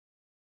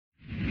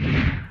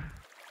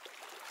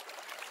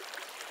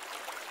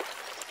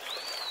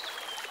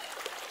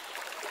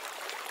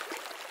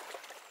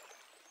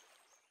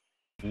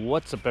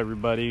What's up,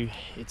 everybody?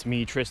 It's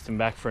me, Tristan,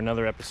 back for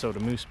another episode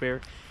of Moose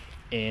Bear,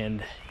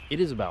 and it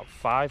is about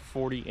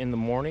 5:40 in the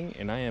morning,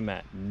 and I am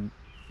at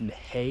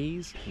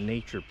HAYS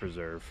Nature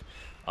Preserve.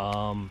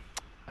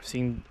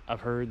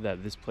 I've heard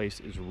that this place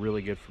is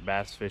really good for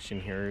bass fishing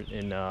here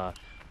in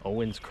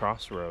Owens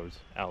Crossroads,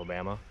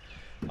 Alabama.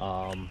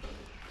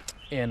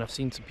 And I've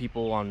seen some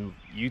people on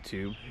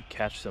YouTube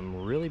catch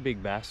some really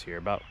big bass here,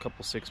 about a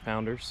couple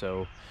 6-pounders.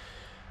 So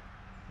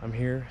I'm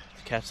here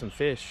to catch some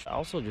fish. I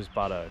also just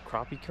bought a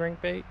crappie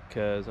crankbait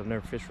because I've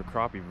never fished for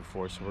crappie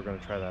before, so we're gonna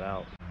try that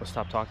out. Let's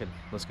stop talking,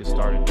 let's get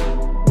started.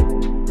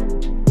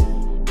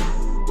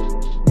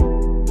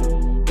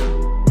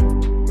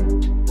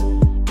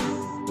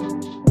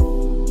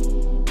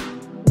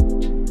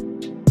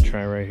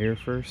 Try right here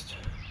first.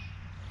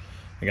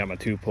 I got my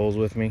 2 poles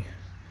with me.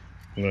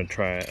 I'm gonna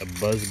try a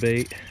buzz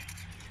bait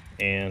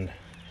and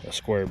a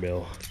square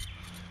bill.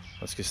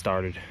 Let's get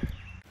started.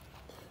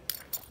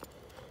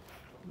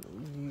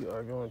 We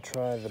are going to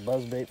try the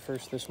buzz bait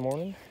first this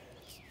morning.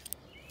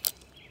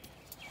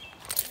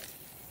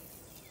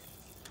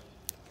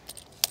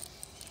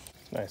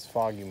 Nice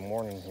foggy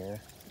morning here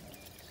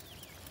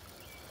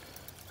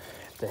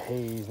at the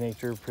HAYS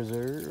Nature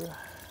Preserve.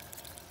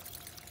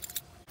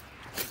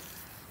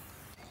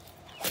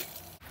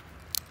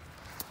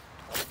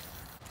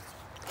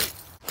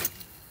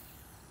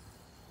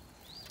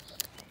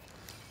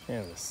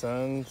 And the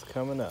sun's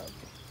coming up.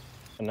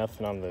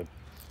 Nothing on the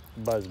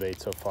buzz bait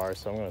so far,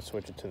 so I'm going to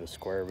switch it to the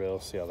square bill,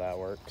 see how that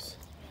works.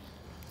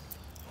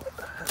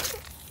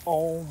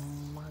 Oh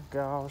my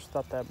gosh,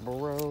 thought that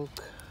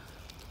broke.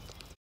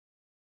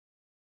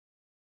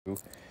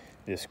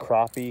 This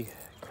crappie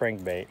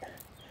crankbait.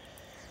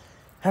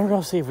 And we're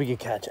going to see if we can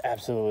catch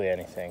absolutely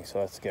anything, so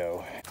let's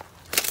go.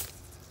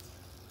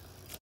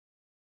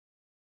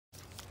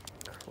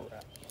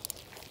 Crap.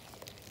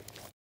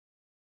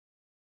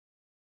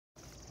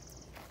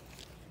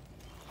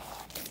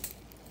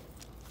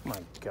 My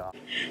God.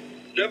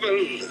 Never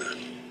learn.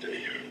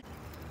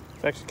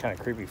 It's actually kind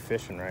of creepy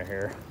fishing right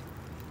here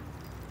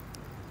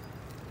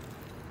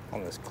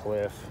on this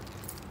cliff.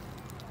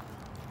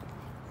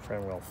 I'm afraid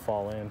I'm gonna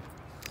fall in.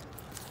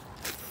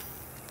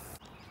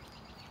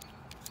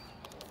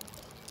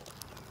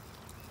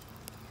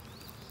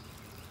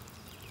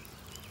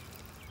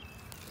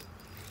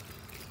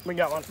 We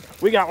got one.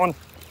 We got one.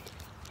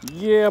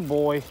 Yeah,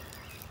 boy.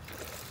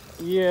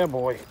 Yeah,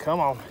 boy. Come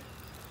on.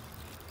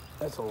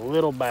 That's a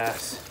little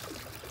bass.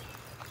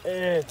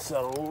 It's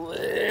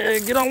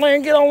get on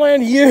land, get on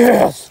land,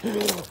 yes!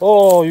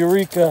 Oh,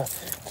 eureka.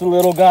 It's a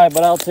little guy,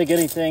 but I'll take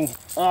anything.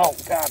 Oh,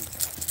 God.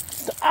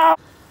 Ah!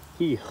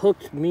 He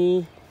hooked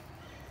me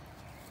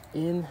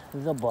in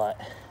the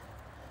butt.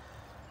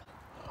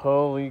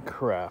 Holy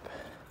crap.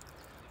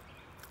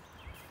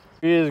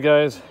 Here he is,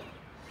 guys.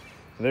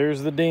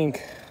 There's the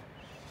dink.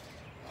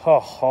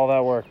 Oh, all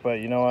that work, but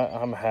you know what?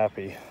 I'm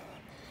happy.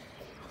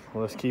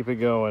 Let's keep it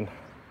going.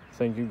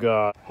 Thank you,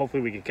 God.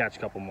 Hopefully we can catch a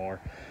couple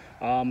more.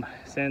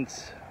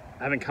 Since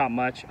I haven't caught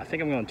much, I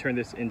think I'm going to turn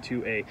this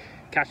into a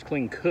catch,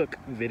 clean, cook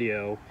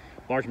video.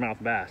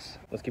 Largemouth bass.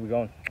 Let's keep it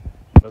going.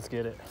 Let's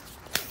get it.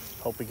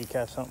 Hope we can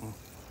catch something.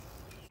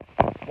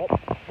 Well,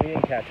 we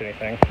didn't catch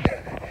anything.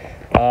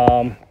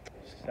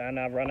 And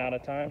I've run out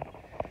of time.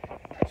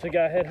 So we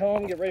gotta head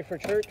home, get ready for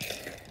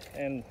church,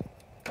 and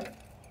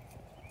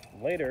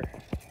later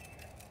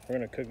we're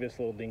gonna cook this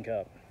little dink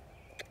up.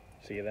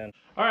 See you then.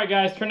 All right,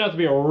 guys, turned out to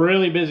be a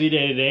really busy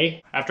day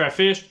today. After I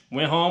fished,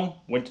 went home,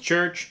 went to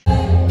church.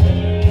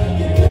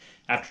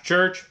 After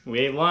church, we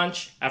ate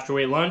lunch. After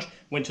we ate lunch,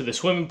 went to the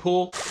swimming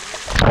pool.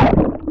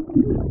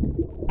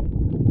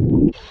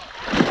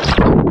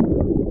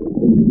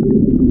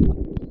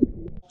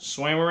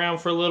 Swam around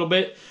for a little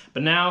bit,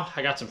 but now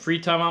I got some free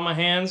time on my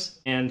hands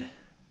and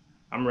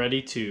I'm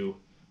ready to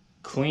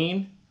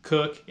clean,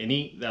 cook, and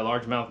eat that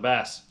largemouth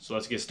bass. So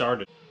let's get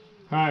started.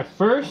 All right,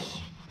 first,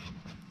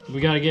 we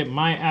gotta get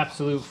my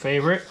absolute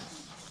favorite,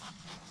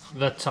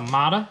 the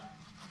tomato.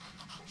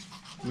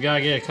 We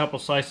gotta get a couple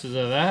slices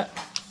of that.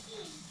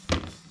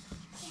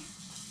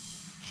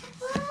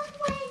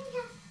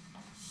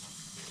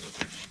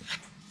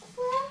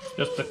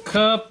 Just a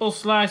couple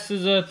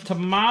slices of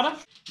tomato.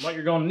 What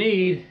you're gonna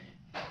need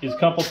is a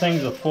couple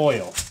things of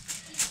foil,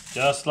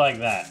 just like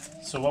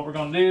that. So what we're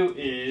gonna do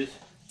is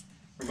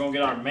we're gonna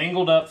get our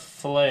mangled up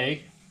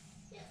filet.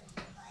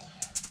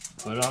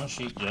 Put it on a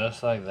sheet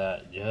just like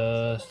that,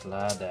 just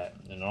like that.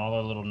 And all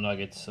our little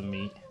nuggets of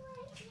meat.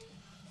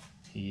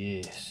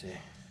 Yes.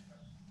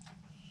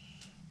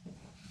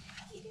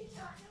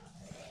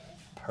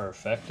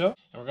 Perfecto.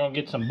 And we're gonna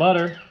get some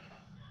butter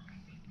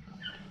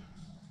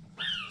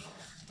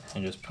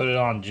and just put it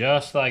on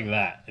just like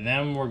that. And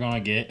then we're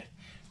gonna get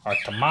our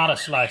tomato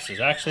slices.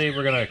 Actually,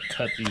 we're gonna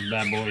cut these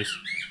bad boys.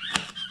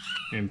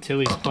 And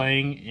Tilly's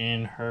playing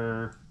in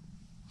her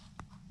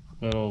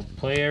little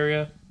play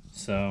area,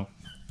 so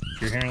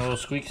if you're hearing a little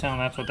squeak sound,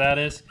 that's what that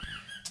is.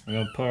 We're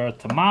gonna put our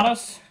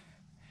tomatoes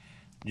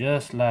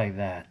just like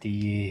that.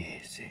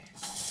 Yes.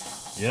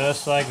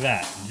 Just like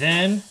that.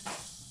 Then,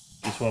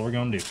 this is what we're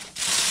gonna do.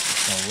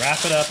 I'm gonna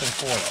wrap it up in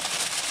foil.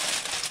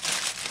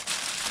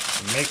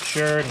 Make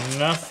sure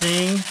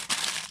nothing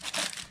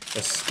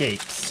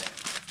escapes.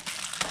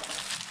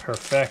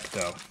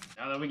 Perfecto.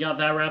 Now that we got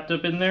that wrapped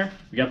up in there,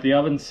 we got the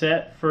oven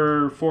set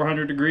for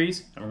 400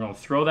 degrees, and we're gonna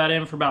throw that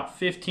in for about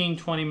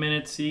 15-20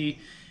 minutes, see,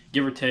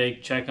 give or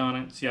take, check on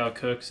it, see how it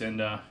cooks,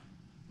 and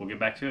we'll get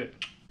back to it.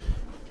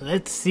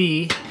 Let's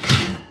see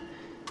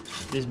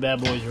if this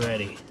bad boy's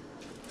ready.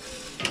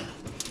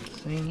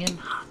 Singing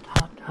hot,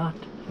 hot, hot.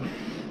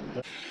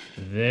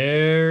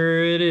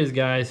 There it is,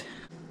 guys.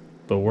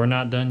 But we're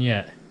not done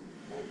yet.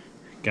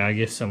 Gotta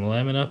get some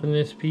lemon up in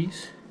this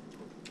piece.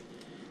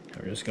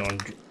 We're just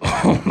going,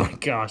 oh my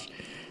gosh,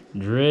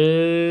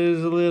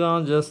 drizzle it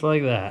on just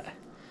like that.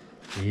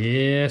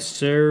 Yes,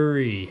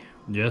 sirree.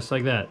 Just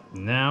like that.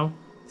 Now,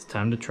 it's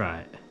time to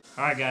try it.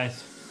 All right,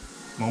 guys,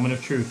 moment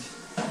of truth.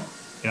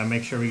 Gotta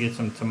make sure we get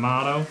some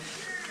tomato,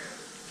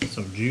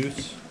 some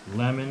juice,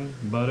 lemon,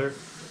 butter.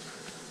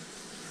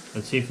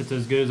 Let's see if it's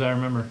as good as I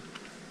remember.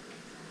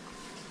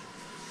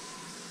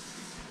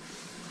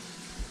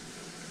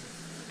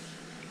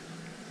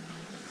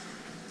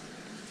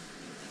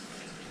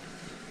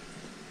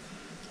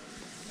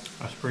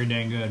 That's pretty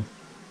dang good.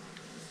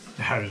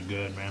 That is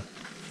good, man.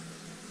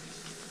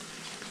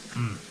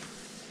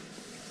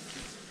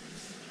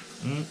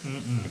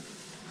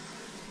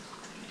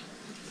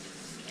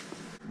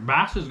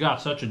 Bass has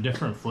got such a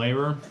different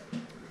flavor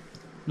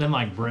than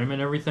like brim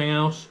and everything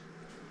else.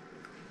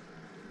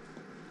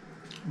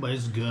 But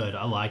it's good.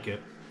 I like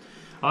it.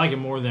 I like it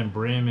more than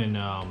brim and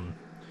I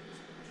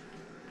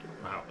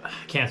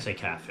can't say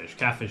catfish.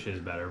 Catfish is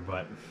better,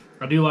 but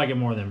I do like it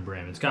more than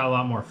brim. It's got a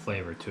lot more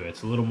flavor to it.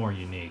 It's a little more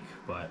unique,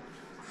 but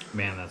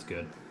man, that's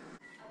good.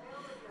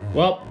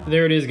 Well,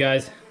 there it is,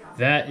 guys.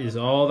 That is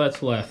all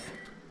that's left.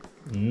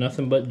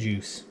 Nothing but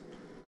juice.